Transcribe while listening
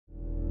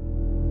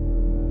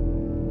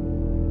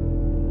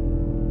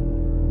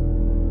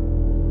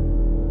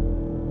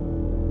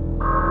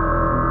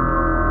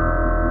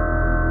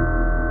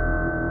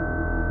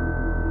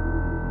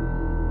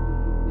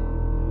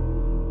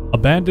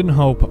Abandon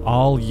hope,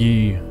 all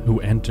ye who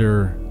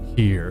enter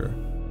here.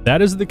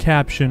 That is the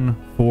caption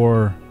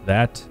for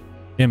that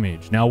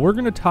image. Now, we're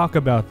going to talk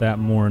about that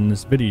more in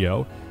this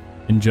video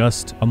in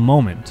just a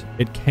moment.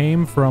 It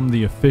came from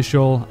the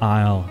official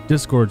Isle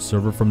Discord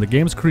server from the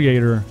game's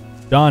creator,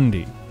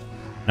 Dondi.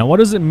 Now,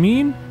 what does it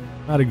mean?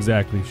 Not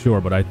exactly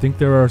sure, but I think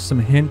there are some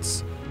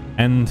hints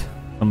and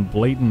some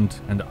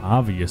blatant and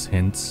obvious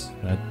hints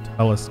that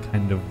tell us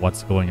kind of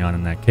what's going on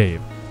in that cave.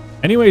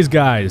 Anyways,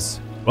 guys,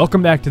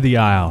 welcome back to the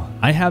Isle.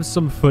 I have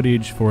some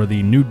footage for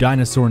the new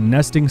dinosaur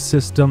nesting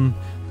system.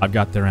 I've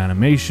got their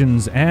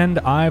animations, and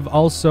I've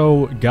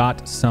also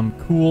got some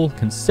cool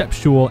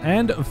conceptual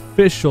and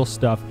official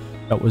stuff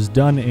that was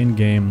done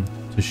in-game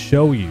to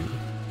show you.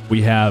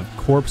 We have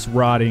corpse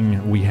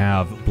rotting, we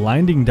have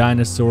blinding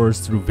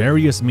dinosaurs through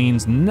various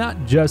means,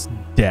 not just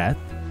death.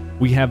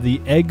 We have the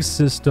egg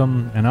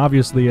system, and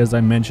obviously, as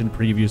I mentioned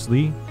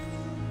previously,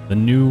 the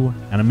new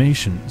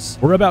animations.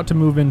 We're about to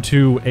move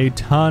into a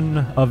ton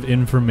of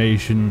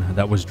information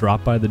that was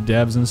dropped by the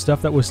devs and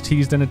stuff that was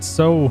teased, and it's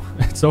so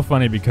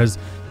funny because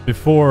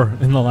before,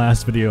 in the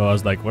last video, I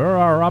was like, where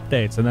are our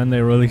updates? And then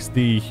they released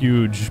the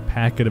huge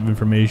packet of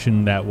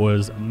information that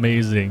was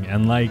amazing.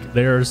 And like,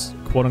 there's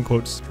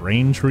quote-unquote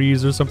strain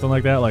trees or something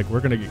like that. Like,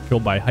 we're gonna get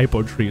killed by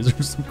hypo trees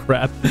or some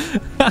crap.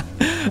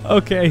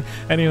 Okay,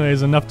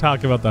 anyways, enough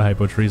talk about the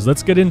hypo trees.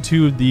 Let's get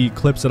into the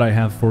clips that I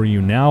have for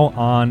you now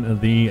on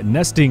the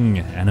nesting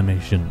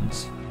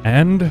animations.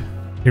 And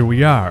here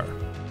we are.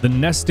 The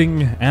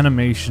nesting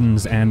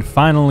animations, and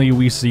finally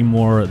we see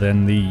more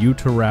than the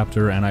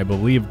Utahraptor and I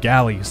believe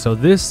Galley. So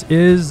this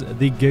is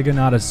the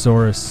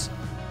Giganotosaurus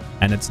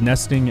and its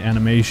nesting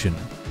animation.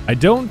 I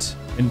don't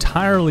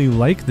entirely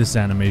like this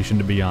animation,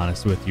 to be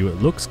honest with you.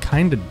 It looks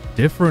kind of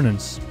different and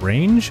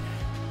strange,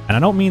 and I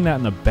don't mean that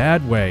in a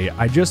bad way.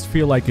 I just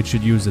feel like it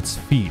should use its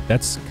feet.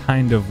 That's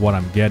kind of what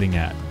I'm getting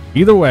at.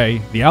 Either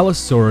way, the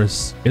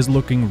Allosaurus is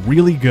looking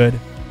really good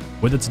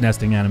with its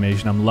nesting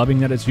animation. I'm loving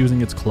that it's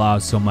using its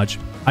claws so much.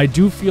 I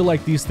do feel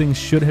like these things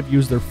should have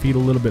used their feet a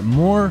little bit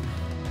more,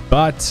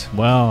 but,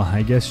 well,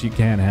 I guess you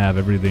can't have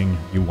everything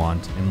you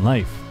want in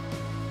life.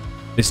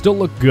 They still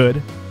look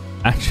good.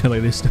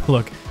 Actually, they still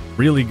look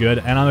really good,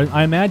 and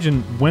I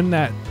imagine when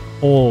that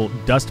whole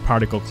dust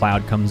particle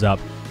cloud comes up,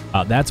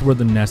 that's where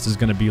the nest is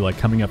going to be, like,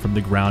 coming up from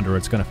the ground, or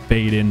it's going to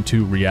fade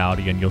into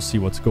reality and you'll see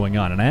what's going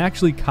on. And I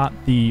actually caught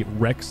the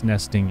Rex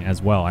nesting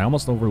as well. I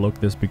almost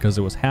overlooked this because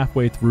it was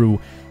halfway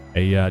through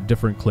a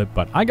different clip,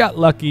 but I got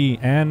lucky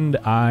and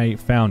I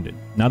found it.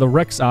 Now, the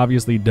Rex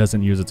obviously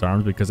doesn't use its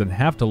arms because it'd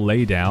have to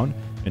lay down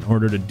in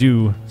order to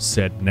do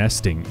said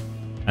nesting.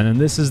 And then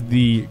this is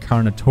the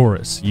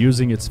Carnotaurus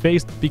using its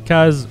face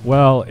because,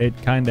 well, it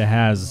kind of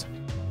has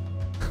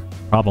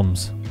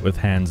problems with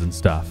hands and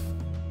stuff.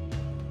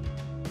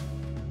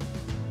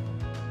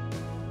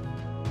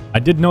 I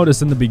did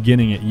notice in the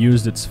beginning it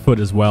used its foot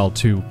as well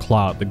to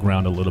claw at the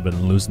ground a little bit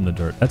and loosen the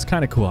dirt. That's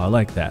kind of cool. I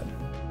like that.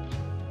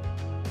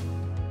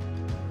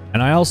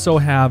 And I also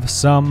have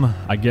some,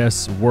 I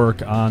guess,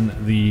 work on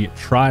the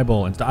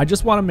tribal and stuff. I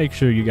just want to make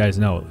sure you guys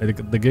know the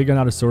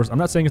Giganotosaurus. I'm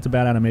not saying it's a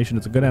bad animation.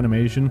 It's a good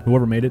animation.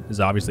 Whoever made it is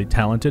obviously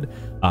talented.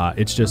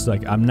 It's just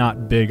like, I'm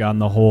not big on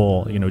the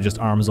whole, you know, just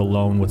arms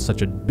alone with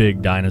such a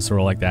big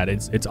dinosaur like that.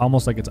 It's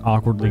almost like it's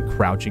awkwardly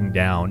crouching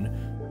down,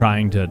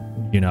 trying to,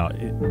 you know,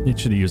 it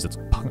should have used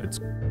its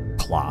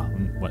claw.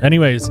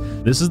 Anyways,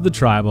 this is the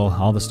tribal,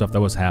 all the stuff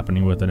that was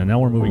happening with it, and now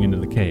we're moving into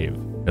the cave,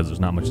 because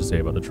there's not much to say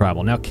about the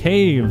tribal. Now,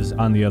 caves,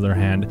 on the other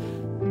hand,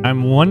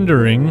 I'm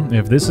wondering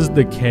if this is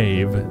the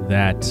cave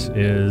that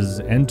is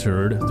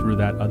entered through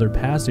that other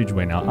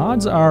passageway. Now,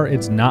 odds are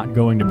it's not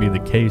going to be the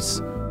case,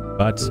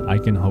 but I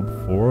can hope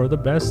for the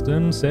best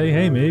and say,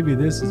 hey, maybe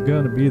this is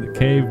going to be the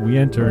cave we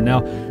enter. Now,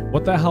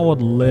 what the hell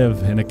would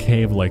live in a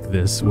cave like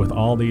this with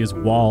all these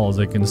walls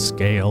it can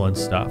scale and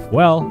stuff?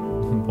 Well,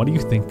 what do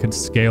you think can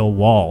scale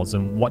walls,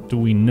 and what do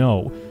we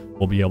know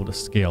will be able to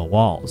scale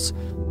walls?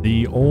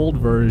 The old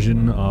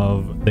version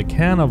of the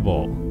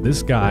Cannibal.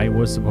 This guy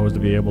was supposed to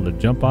be able to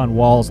jump on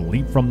walls,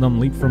 leap from them,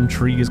 leap from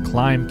trees,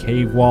 climb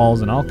cave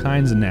walls, and all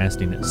kinds of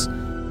nastiness.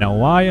 Now,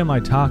 why am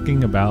I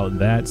talking about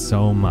that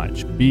so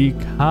much?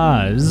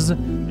 Because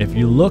if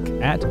you look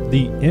at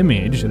the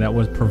image that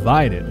was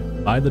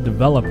provided by the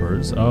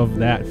developers of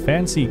that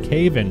fancy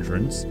cave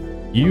entrance,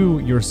 you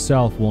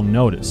yourself will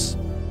notice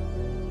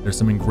there's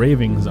some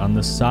engravings on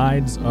the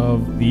sides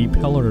of the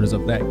pillars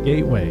of that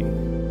gateway.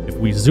 If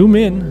we zoom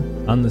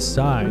in on the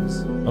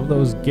sides of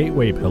those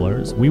gateway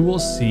pillars, we will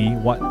see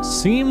what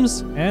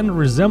seems and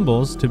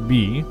resembles to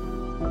be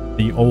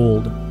the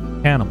old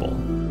Cannibal,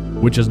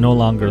 which is no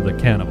longer the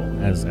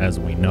Cannibal, as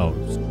we know,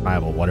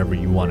 tribal, whatever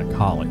you want to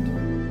call it.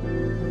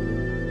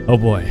 Oh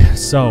boy,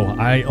 so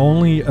I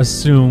only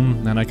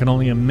assume, and I can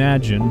only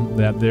imagine,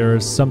 that there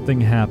is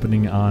something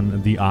happening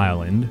on the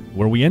island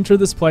where we enter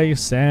this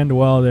place, and,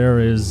 well, there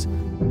is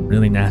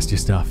really nasty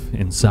stuff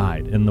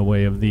inside in the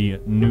way of the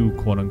new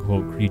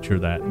quote-unquote creature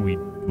that we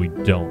we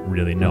don't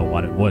really know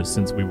what it was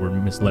since we were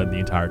misled the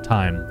entire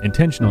time,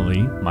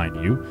 intentionally, mind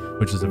you,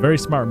 which is a very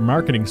smart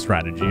marketing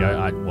strategy.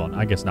 Well,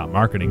 I guess not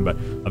marketing, but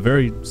a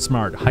very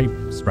smart hype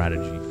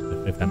strategy,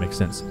 if that makes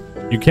sense.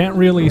 You can't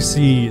really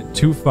see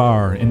too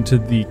far into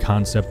the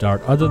concept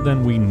art other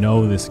than we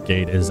know this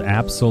gate is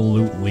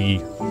absolutely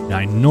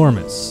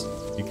ginormous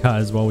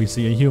because, well, we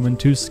see a human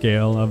to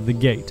scale of the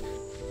gate.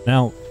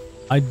 Now,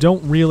 I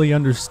don't really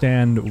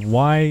understand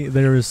why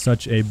there is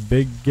such a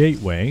big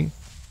gateway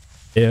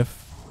if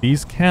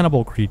these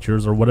cannibal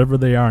creatures, or whatever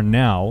they are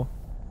now,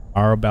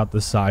 are about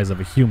the size of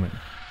a human.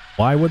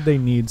 Why would they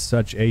need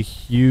such a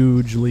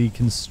hugely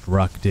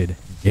constructed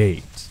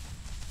gate?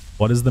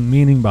 What is the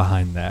meaning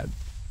behind that?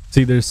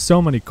 See, there's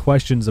so many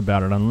questions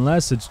about it,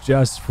 unless it's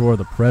just for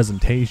the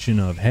presentation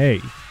of,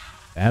 hey,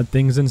 bad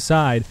things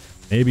inside,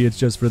 maybe it's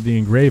just for the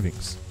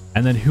engravings.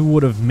 And then who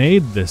would have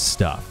made this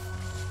stuff?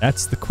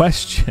 That's the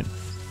question.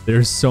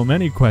 There's so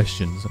many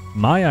questions.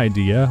 My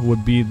idea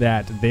would be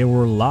that they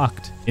were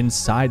locked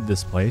inside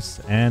this place,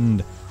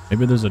 and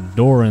maybe there's a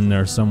door in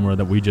there somewhere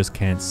that we just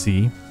can't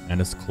see, and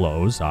it's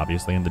closed,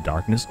 obviously, in the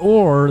darkness,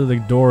 or the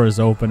door is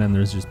open and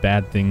there's just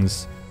bad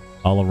things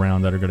all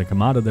around that are going to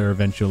come out of there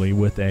eventually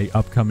with a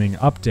upcoming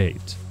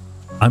update.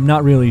 I'm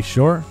not really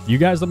sure. You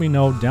guys let me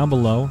know down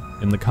below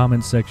in the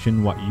comment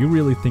section what you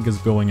really think is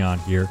going on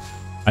here.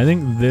 I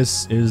think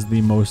this is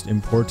the most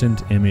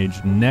important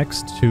image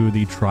next to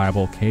the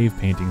tribal cave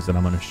paintings that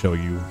I'm going to show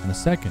you in a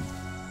second.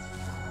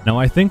 Now,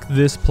 I think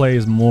this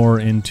plays more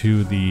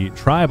into the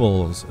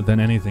tribals than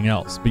anything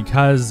else,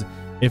 because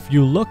if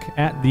you look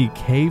at the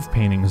cave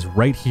paintings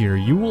right here,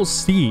 you will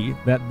see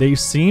that they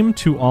seem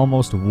to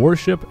almost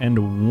worship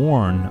and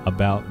warn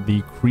about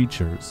the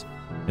creatures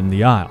in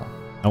the isle.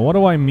 Now, what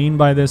do I mean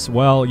by this?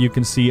 Well, you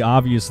can see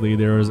obviously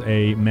there is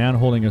a man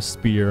holding a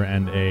spear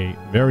and a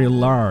very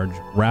large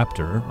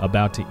raptor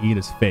about to eat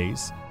his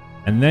face.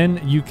 And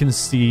then you can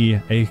see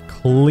a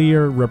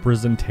clear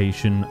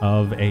representation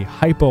of a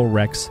Hypo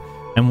Rex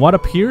and what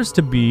appears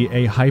to be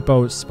a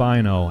Hypo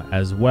Spino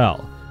as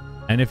well.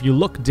 And if you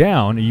look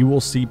down, you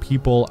will see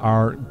people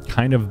are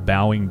kind of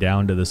bowing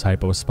down to this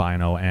Hypo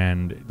Spino,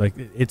 and like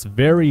it's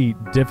very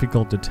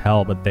difficult to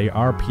tell, but they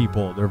are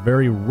people. They're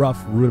very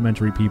rough,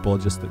 rudimentary people,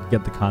 just to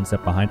get the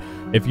concept behind.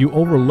 If you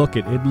overlook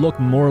it, it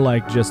looked more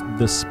like just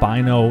the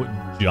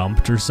Spino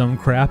jumped or some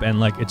crap, and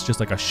like it's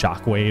just like a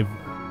shockwave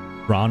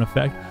drawn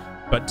effect.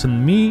 But to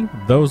me,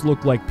 those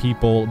look like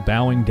people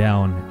bowing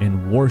down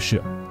in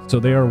worship. So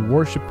they are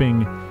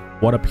worshiping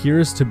what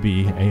appears to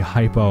be a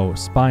Hypo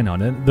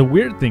Spino. And the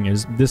weird thing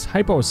is, this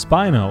Hypo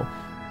Spino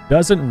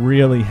doesn't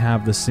really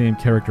have the same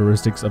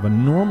characteristics of a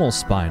normal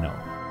Spino.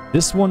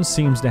 This one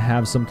seems to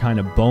have some kind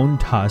of bone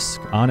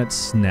tusk on its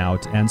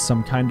snout and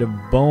some kind of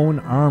bone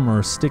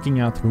armor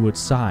sticking out through its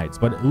sides,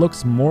 but it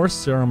looks more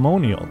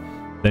ceremonial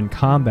than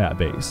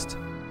combat-based.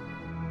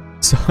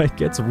 So it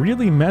gets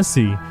really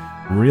messy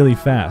really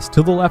fast.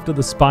 To the left of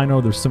the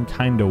Spino, there's some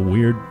kind of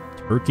weird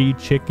turkey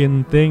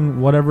chicken thing,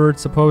 whatever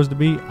it's supposed to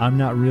be. I'm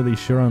not really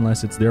sure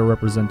unless it's their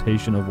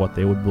representation of what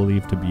they would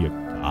believe to be a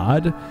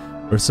god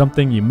or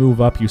something. You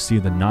move up, you see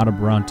the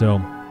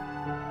Notabronto.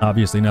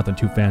 Obviously nothing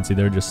too fancy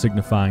there, just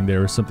signifying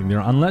there is something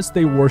there, unless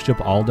they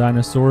worship all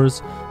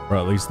dinosaurs, or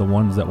at least the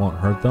ones that won't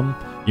hurt them.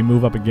 You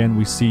move up again,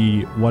 we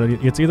see what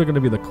it's either going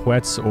to be the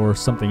Quetz or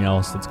something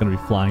else that's going to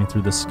be flying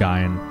through the sky,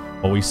 and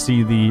well, we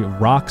see the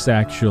rocks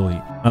actually.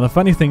 Now the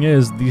funny thing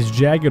is, these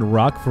jagged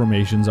rock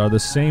formations are the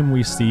same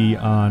we see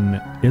on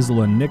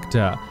Isla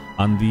Nicta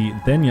on the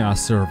Thenya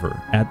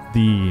server. At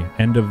the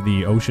end of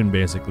the ocean,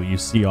 basically, you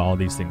see all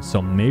these things. So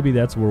maybe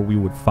that's where we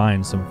would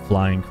find some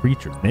flying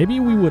creatures. Maybe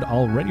we would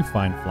already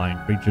find flying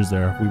creatures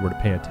there if we were to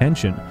pay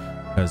attention,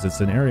 because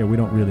it's an area we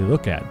don't really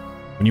look at.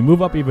 When you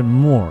move up even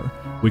more,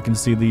 we can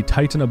see the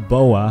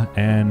Titanoboa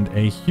and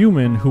a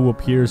human who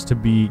appears to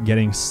be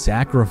getting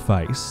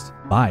sacrificed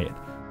by it.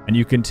 And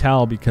you can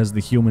tell because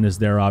the human is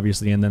there,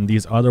 obviously, and then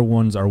these other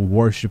ones are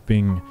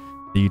worshipping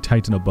the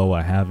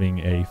Titanoboa, having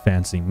a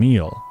fancy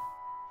meal.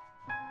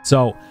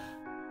 So,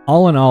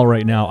 all in all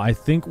right now, I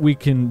think we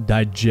can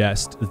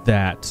digest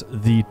that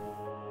the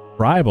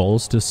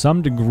tribals, to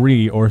some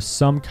degree, or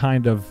some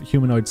kind of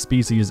humanoid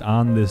species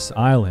on this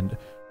island,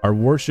 are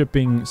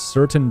worshipping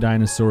certain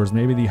dinosaurs,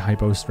 maybe the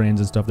Hypo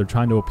strains and stuff. They're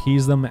trying to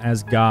appease them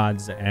as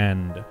gods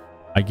and,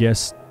 I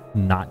guess,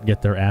 not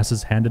get their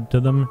asses handed to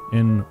them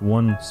in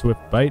one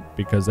swift bite,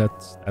 because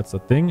that's the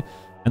thing.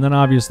 And then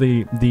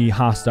obviously the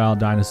hostile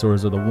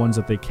dinosaurs are the ones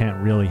that they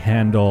can't really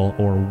handle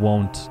or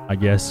won't, I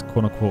guess,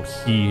 quote-unquote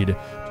heed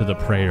to the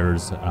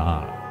prayers,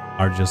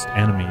 are just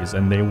enemies,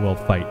 and they will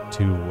fight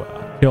to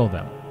kill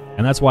them.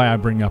 And that's why I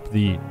bring up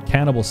the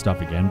cannibal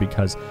stuff again,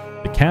 because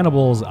the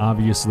cannibals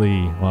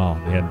obviously, well,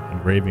 they had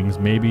engravings.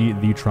 Maybe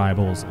the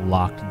tribals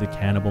locked the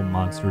cannibal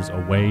monsters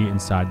away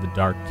inside the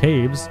dark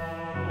caves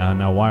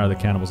Now, why are the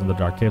cannibals in the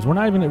dark caves? We're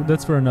not even,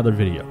 that's for another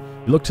video.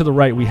 You look to the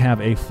right, we have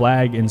a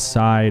flag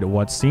inside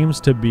what seems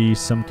to be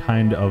some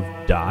kind of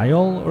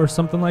dial or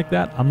something like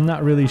that. I'm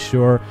not really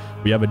sure.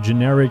 We have a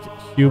generic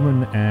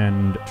human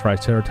and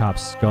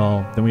triceratops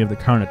skull. Then we have the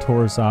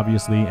Carnotaurus,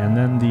 obviously, and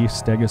then the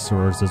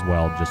Stegosaurus as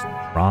well, just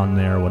drawn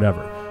there,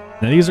 whatever.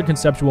 Now, these are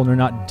conceptual, they're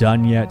not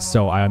done yet,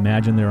 so I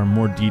imagine there are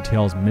more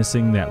details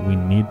missing that we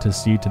need to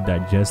see to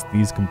digest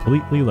these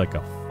completely, like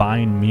a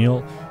fine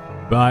meal.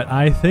 But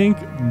I think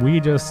we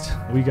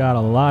got a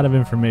lot of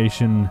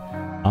information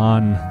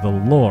on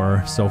the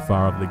lore so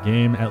far of the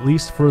game, at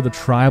least for the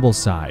tribal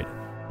side.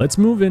 Let's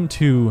move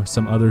into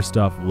some other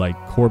stuff like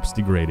corpse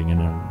degrading and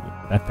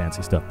that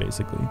fancy stuff,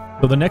 basically.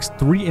 So the next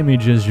 3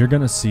 images you're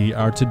gonna see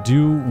are to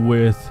do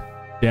with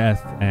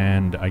death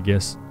and, I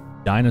guess,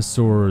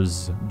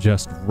 dinosaurs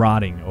just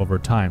rotting over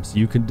time, so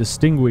you can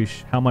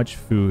distinguish how much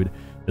food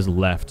is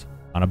left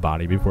on a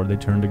body before they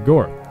turn to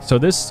gore. So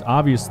this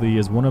obviously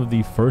is one of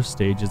the first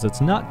stages. It's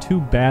not too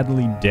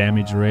badly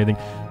damaged or anything.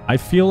 I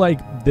feel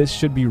like this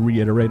should be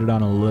reiterated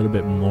on a little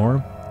bit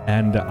more,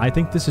 and I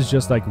think this is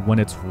just like when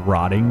it's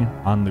rotting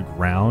on the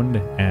ground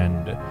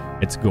and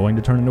it's going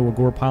to turn into a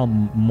gore pile,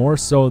 more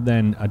so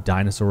than a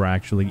dinosaur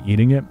actually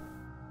eating it.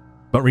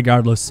 But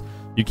regardless,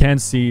 you can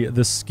see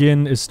the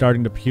skin is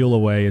starting to peel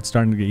away. It's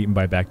starting to get eaten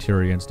by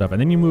bacteria and stuff. And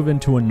then you move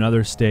into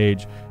another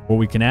stage where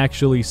we can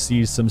actually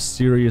see some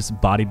serious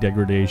body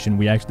degradation.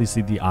 We actually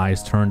see the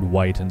eyes turned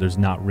white, and there's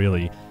not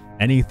really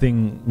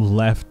anything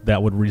left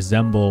that would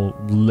resemble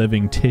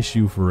living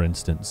tissue, for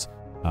instance.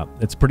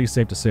 It's pretty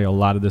safe to say a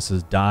lot of this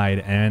has died,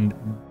 and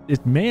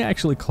it may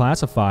actually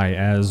classify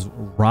as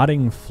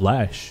rotting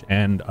flesh,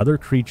 and other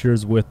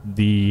creatures with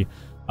the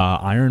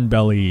iron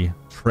belly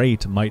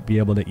trait might be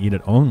able to eat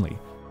it only.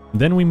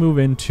 Then we move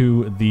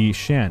into the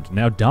Shant.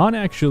 Now, Don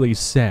actually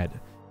said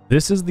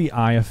this is the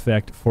eye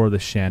effect for the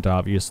Shant,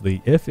 obviously.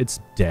 If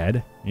it's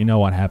dead, you know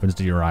what happens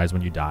to your eyes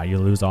when you die. You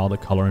lose all the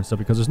color and stuff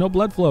because there's no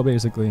blood flow,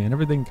 basically, and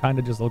everything kind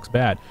of just looks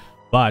bad.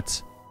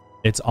 But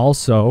it's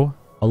also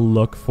a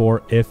look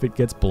for if it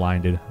gets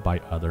blinded by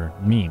other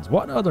means.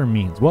 What other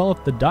means? Well,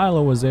 if the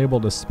Dilo was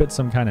able to spit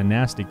some kind of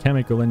nasty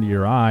chemical into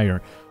your eye,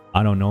 or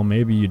I don't know,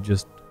 maybe you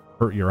just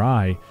hurt your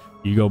eye,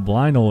 you go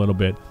blind a little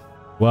bit,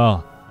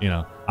 well, you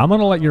know, I'm going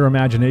to let your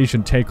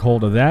imagination take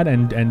hold of that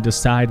and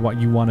decide what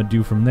you want to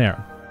do from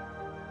there.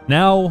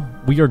 Now,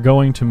 we are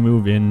going to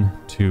move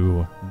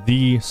into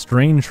the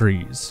strain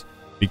trees,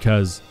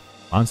 because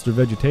monster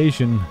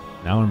vegetation,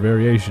 now in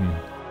variation.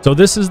 So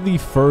this is the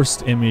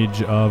first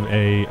image of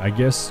a, I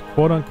guess,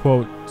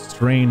 quote-unquote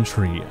strain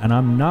tree, and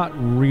I'm not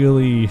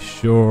really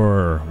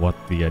sure what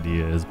the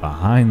idea is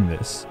behind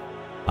this.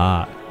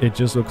 It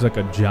just looks like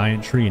a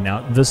giant tree.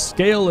 Now, the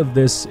scale of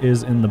this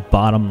is in the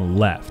bottom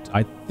left.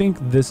 I think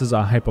this is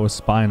a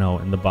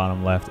hypospino in the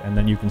bottom left, and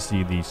then you can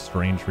see the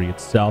strain tree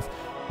itself.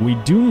 We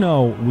do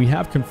know, we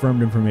have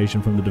confirmed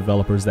information from the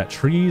developers that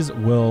trees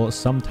will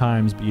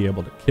sometimes be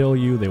able to kill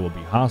you. They will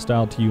be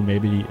hostile to you,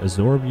 maybe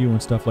absorb you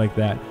and stuff like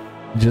that.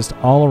 Just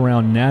all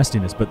around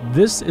nastiness. But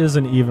this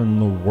isn't even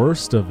the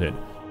worst of it.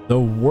 The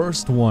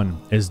worst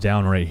one is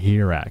down right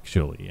here,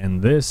 actually.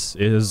 And this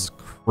is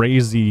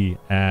crazy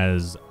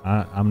as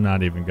I'm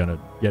not even going to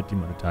get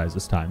demonetized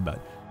this time, but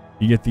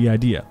you get the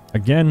idea.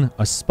 Again,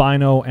 a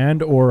spino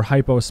and or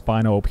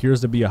hypospino,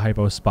 appears to be a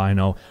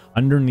hypospino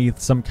underneath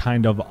some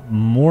kind of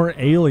more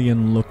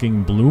alien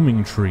looking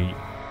blooming tree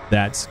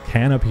that's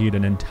canopied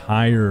an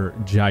entire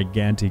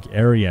gigantic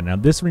area. Now,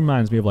 this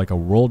reminds me of like a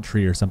world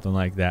tree or something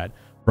like that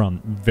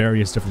from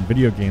various different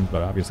video games,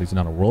 but obviously it's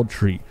not a world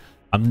tree.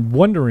 I'm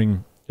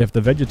wondering if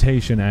the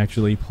vegetation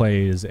actually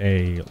plays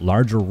a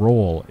larger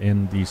role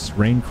in the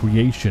strain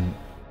creation,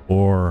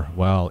 or,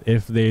 well,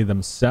 if they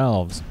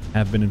themselves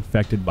have been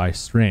infected by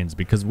strains,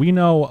 because we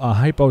know a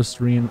hypo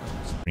strain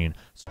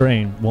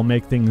will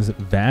make things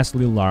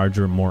vastly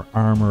larger, more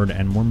armored,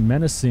 and more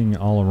menacing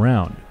all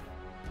around.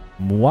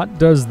 What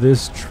does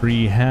this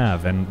tree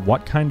have, and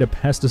what kind of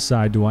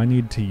pesticide do I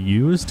need to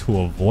use to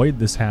avoid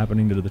this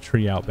happening to the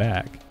tree out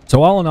back?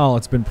 So all in all,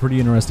 it's been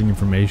pretty interesting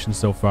information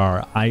so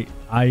far.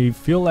 I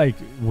feel like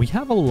we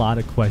have a lot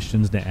of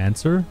questions to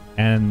answer,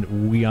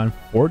 and we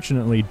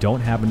unfortunately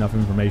don't have enough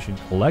information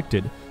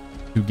collected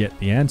to get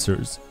the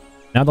answers.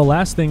 Now, the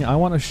last thing I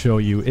want to show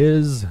you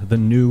is the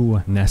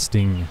new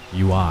nesting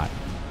UI.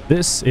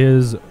 This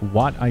is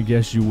what I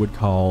guess you would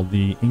call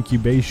the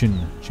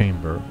incubation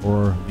chamber,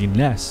 or the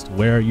nest,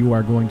 where you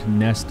are going to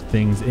nest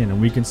things in. And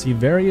we can see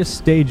various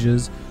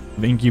stages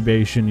of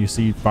incubation. You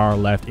see far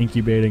left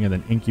incubating, and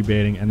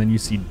then you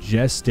see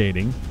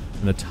gestating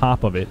in the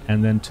top of it,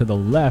 and then to the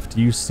left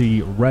you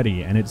see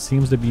ready, and it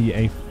seems to be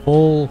a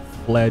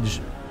full-fledged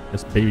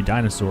baby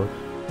dinosaur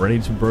ready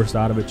to burst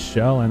out of its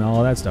shell and all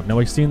of that stuff. Now,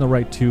 we see in the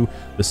right too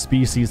the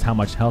species, how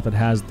much health it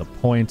has, the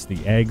points, the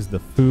eggs, the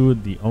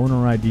food, the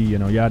owner ID, you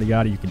know, yada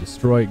yada. You can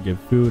destroy it, give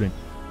food, and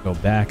go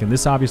back. And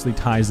this obviously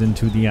ties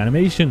into the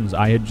animations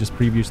I had just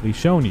previously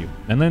shown you.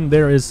 And then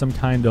there is some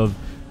kind of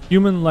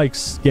human-like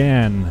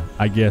scan,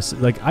 I guess.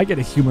 Like, I get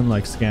a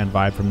human-like scan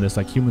vibe from this.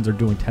 Like, humans are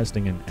doing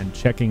testing and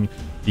checking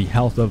the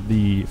health of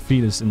the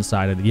fetus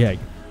inside of the egg.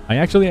 I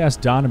actually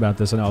asked Don about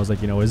this, and I was like,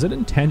 you know, is it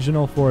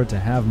intentional for it to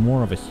have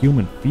more of a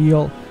human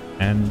feel?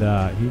 And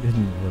he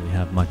didn't really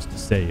have much to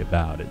say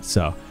about it,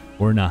 so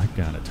we're not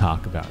going to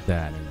talk about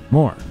that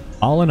anymore.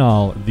 All in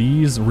all,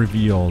 these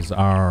reveals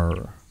are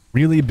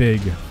really big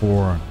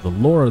for the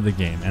lore of the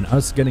game and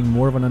us getting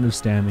more of an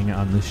understanding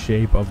on the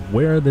shape of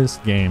where this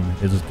game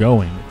is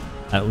going,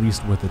 at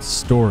least with its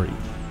story.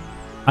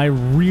 I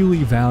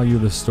really value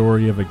the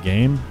story of a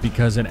game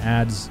because it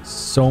adds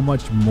so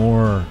much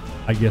more,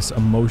 I guess,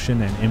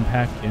 emotion and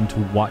impact into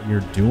what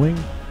you're doing.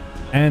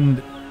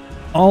 And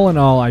all in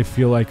all, I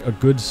feel like a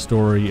good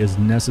story is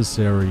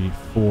necessary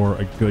for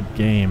a good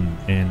game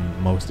in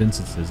most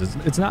instances.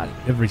 It's not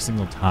every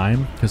single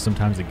time, because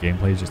sometimes the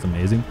gameplay is just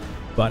amazing,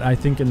 but I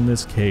think in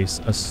this case,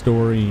 a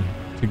story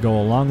to go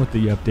along with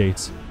the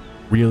updates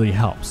really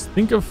helps.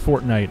 Think of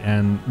Fortnite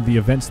and the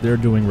events they're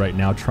doing right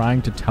now,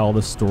 trying to tell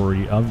the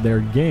story of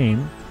their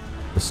game,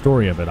 the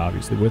story of it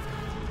obviously, with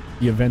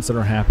the events that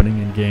are happening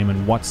in game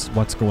and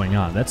what's going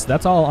on.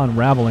 That's all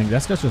unraveling.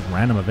 That's not just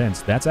random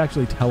events. That's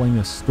actually telling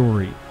a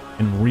story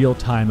in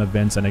real-time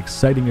events and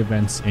exciting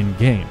events in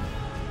game.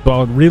 So I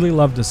would really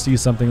love to see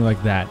something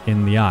like that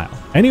in the Isle.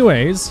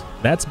 Anyways,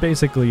 that's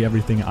basically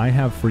everything I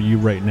have for you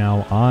right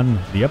now on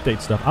the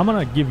update stuff. I'm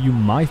gonna give you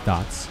my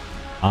thoughts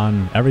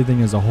on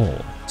everything as a whole.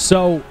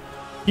 So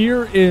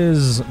here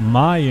is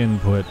my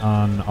input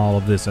on all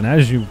of this, and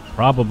as you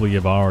probably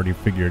have already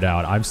figured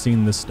out, I've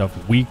seen this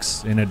stuff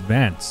weeks in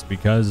advance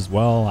because,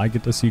 well, I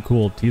get to see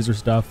cool teaser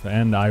stuff,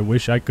 and I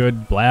wish I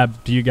could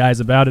blab to you guys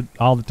about it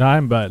all the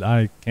time, but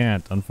I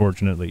can't,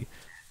 unfortunately.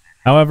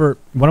 However,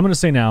 what I'm going to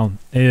say now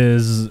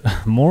is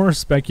more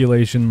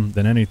speculation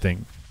than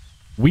anything.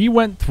 We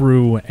went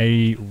through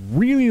a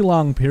really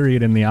long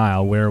period in the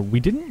Isle where we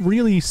didn't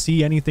really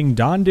see anything.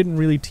 Don didn't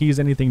really tease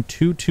anything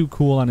too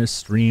cool on his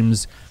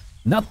streams.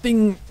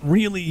 Nothing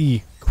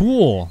really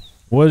cool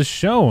was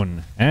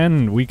shown,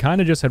 and we kind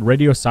of just had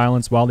radio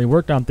silence while they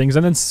worked on things,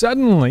 and then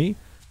suddenly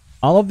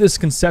all of this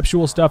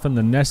conceptual stuff and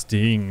the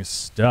nesting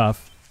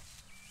stuff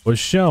was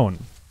shown.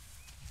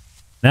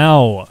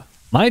 Now,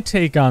 my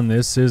take on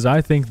this is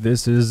I think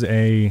this is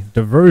a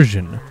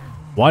diversion.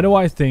 Why do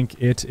I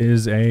think it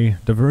is a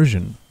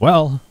diversion?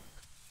 Well,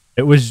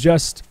 it was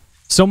just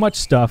so much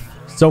stuff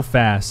so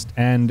fast,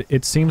 and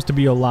it seems to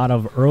be a lot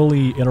of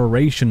early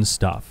iteration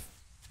stuff.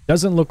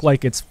 Doesn't look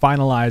like it's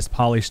finalized,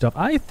 polished stuff.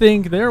 I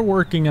think they're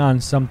working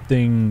on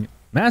something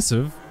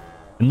massive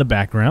in the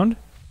background,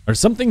 or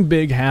something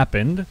big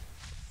happened,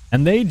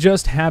 and they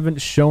just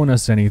haven't shown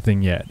us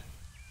anything yet.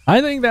 I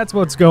think that's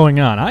what's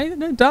going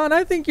on. Don,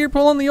 I think you're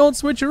pulling the old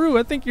switcheroo.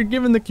 I think you're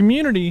giving the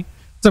community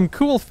some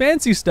cool,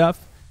 fancy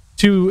stuff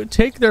to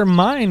take their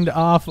mind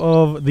off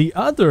of the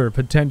other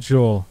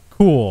potential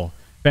cool,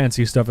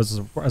 fancy stuff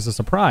as a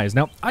surprise.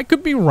 Now, I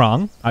could be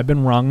wrong. I've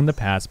been wrong in the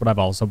past, but I've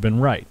also been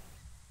right.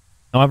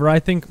 However, I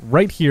think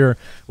right here,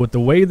 with the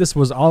way this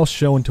was all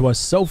shown to us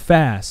so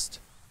fast,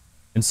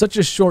 in such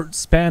a short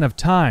span of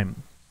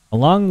time,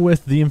 along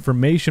with the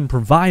information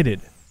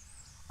provided,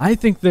 I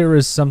think there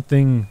is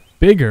something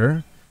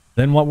bigger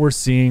than what we're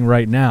seeing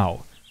right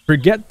now.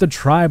 Forget the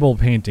tribal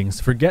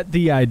paintings, forget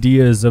the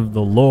ideas of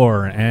the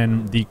lore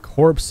and the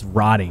corpse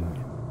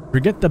rotting.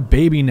 Forget the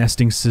baby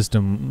nesting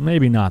system,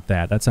 maybe not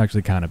that, that's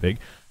actually kind of big.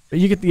 But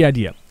you get the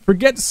idea.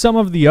 Forget some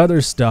of the other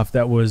stuff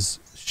that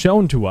was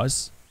shown to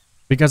us,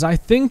 because I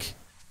think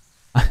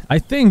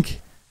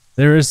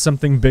there is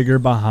something bigger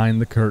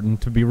behind the curtain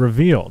to be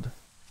revealed.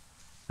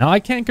 Now, I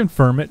can't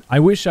confirm it.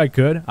 I wish I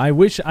could. I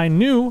wish I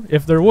knew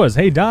if there was.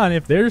 Hey, Don,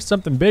 if there's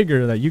something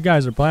bigger that you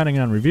guys are planning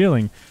on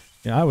revealing,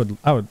 yeah, I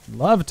would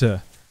love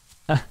to.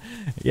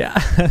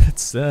 Yeah,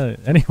 it's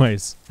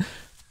anyways,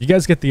 you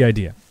guys get the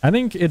idea. I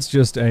think it's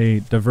just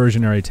a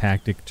diversionary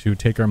tactic to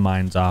take our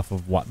minds off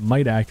of what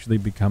might actually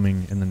be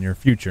coming in the near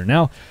future.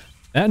 Now,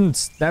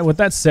 with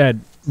that said,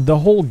 the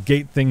whole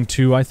gate thing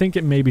too, I think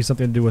it may be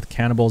something to do with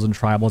cannibals and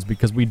tribals,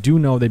 because we do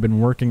know they've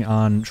been working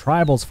on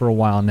tribals for a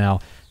while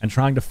now and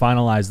trying to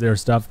finalize their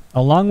stuff,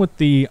 along with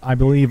the, I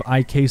believe,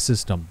 IK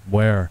system,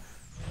 where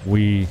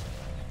we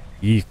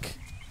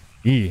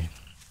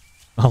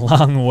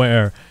along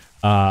where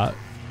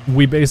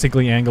we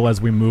basically angle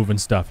as we move and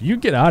stuff. You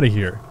get out of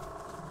here.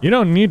 You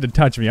don't need to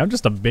touch me. I'm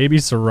just a baby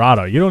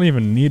Serato. You don't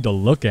even need to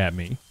look at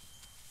me.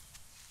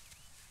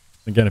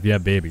 Again, if you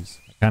have babies,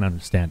 I kind of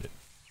understand it.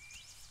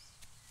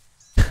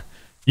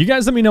 You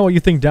guys let me know what you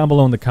think down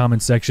below in the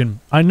comment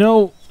section. I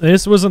know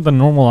this wasn't the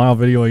normal Isle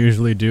video I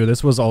usually do.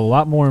 This was a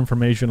lot more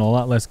information, a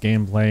lot less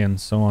gameplay, and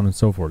so on and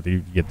so forth. You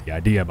get the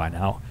idea by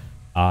now.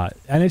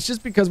 And it's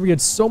just because we had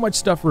so much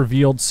stuff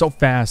revealed so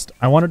fast,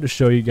 I wanted to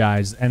show you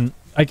guys. And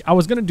I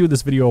was going to do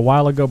this video a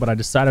while ago, but I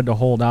decided to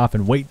hold off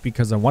and wait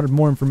because I wanted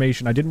more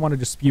information. I didn't want to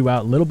just spew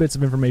out little bits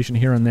of information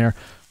here and there.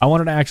 I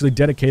wanted to actually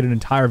dedicate an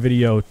entire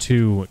video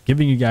to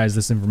giving you guys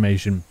this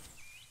information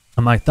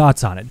and my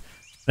thoughts on it.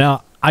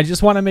 Now, I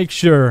just want to make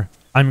sure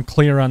I'm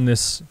clear on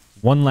this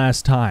one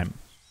last time,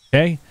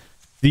 okay?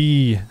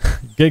 the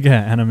Giga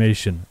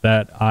animation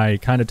that I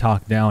kind of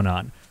talked down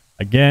on.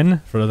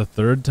 Again, for the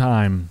third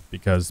time,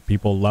 because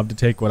people love to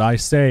take what I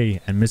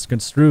say and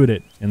misconstrue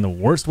it in the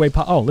worst way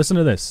possible. Oh, listen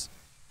to this.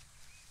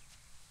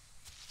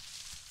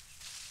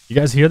 You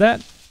guys hear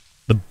that?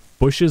 The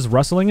bushes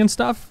rustling and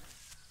stuff?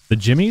 The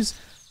jimmies?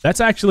 That's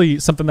actually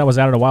something that was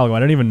added a while ago. I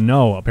didn't even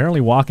know.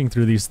 Apparently walking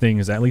through these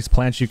things, at least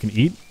plants you can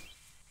eat,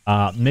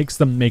 makes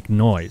them make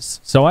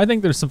noise. So I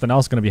think there's something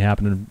else going to be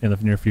happening in the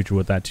near future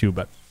with that too,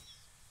 but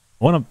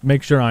I want to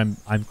make sure I'm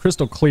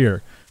crystal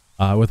clear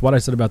with what I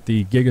said about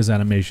the Giga's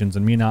animations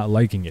and me not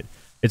liking it.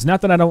 It's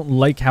not that I don't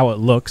like how it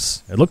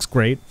looks. It looks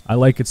great. I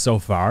like it so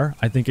far.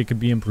 I think it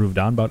could be improved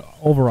on, but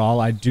overall,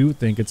 I do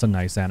think it's a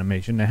nice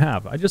animation to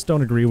have. I just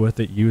don't agree with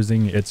it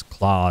using its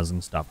claws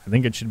and stuff. I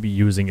think it should be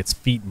using its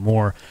feet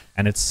more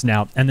and its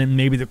snout, and then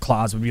maybe the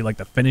claws would be like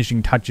the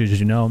finishing touches,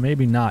 you know?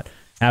 Maybe not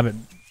have it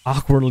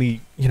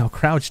awkwardly, you know,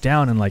 crouch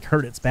down and like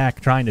hurt its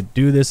back trying to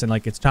do this, and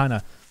like it's trying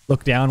to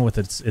look down with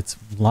its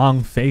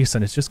long face,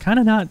 and it's just kind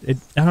of not,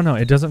 I don't know,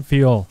 it doesn't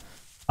feel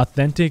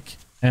authentic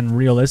and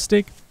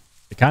realistic.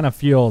 It kind of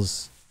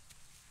feels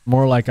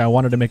more like I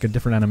wanted to make a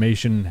different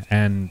animation,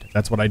 and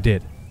that's what I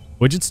did,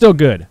 which it's still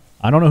good.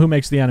 I don't know who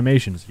makes the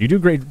animations. You do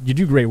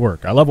great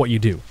work. I love what you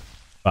do,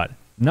 but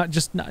not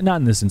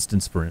in this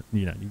instance. For,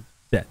 you know,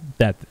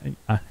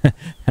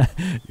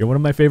 you're one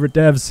of my favorite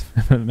devs.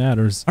 If it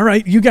matters. All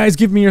right, you guys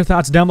give me your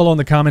thoughts down below in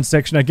the comments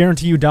section. I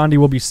guarantee you Dondi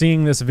will be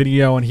seeing this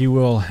video, and he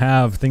will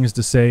have things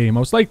to say,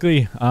 most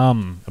likely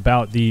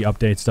about the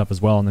update stuff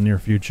as well in the near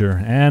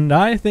future. And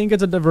I think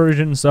it's a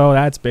diversion, so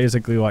that's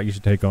basically what you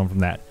should take home from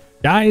that.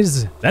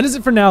 Guys, that is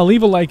it for now.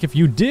 Leave a like if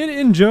you did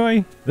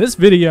enjoy this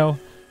video.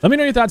 Let me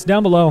know your thoughts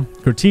down below.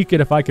 Critique it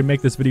if I can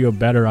make this video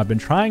better. I've been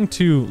trying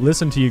to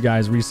listen to you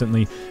guys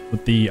recently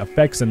with the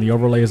effects and the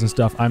overlays and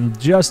stuff. I'm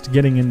just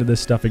getting into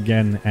this stuff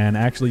again and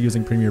actually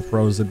using Premiere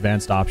Pro's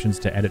advanced options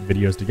to edit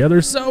videos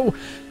together. So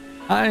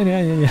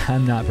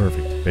I'm not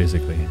perfect,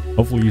 basically.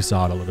 Hopefully you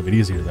saw it a little bit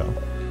easier though.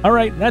 All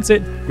right, that's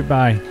it.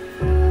 Goodbye.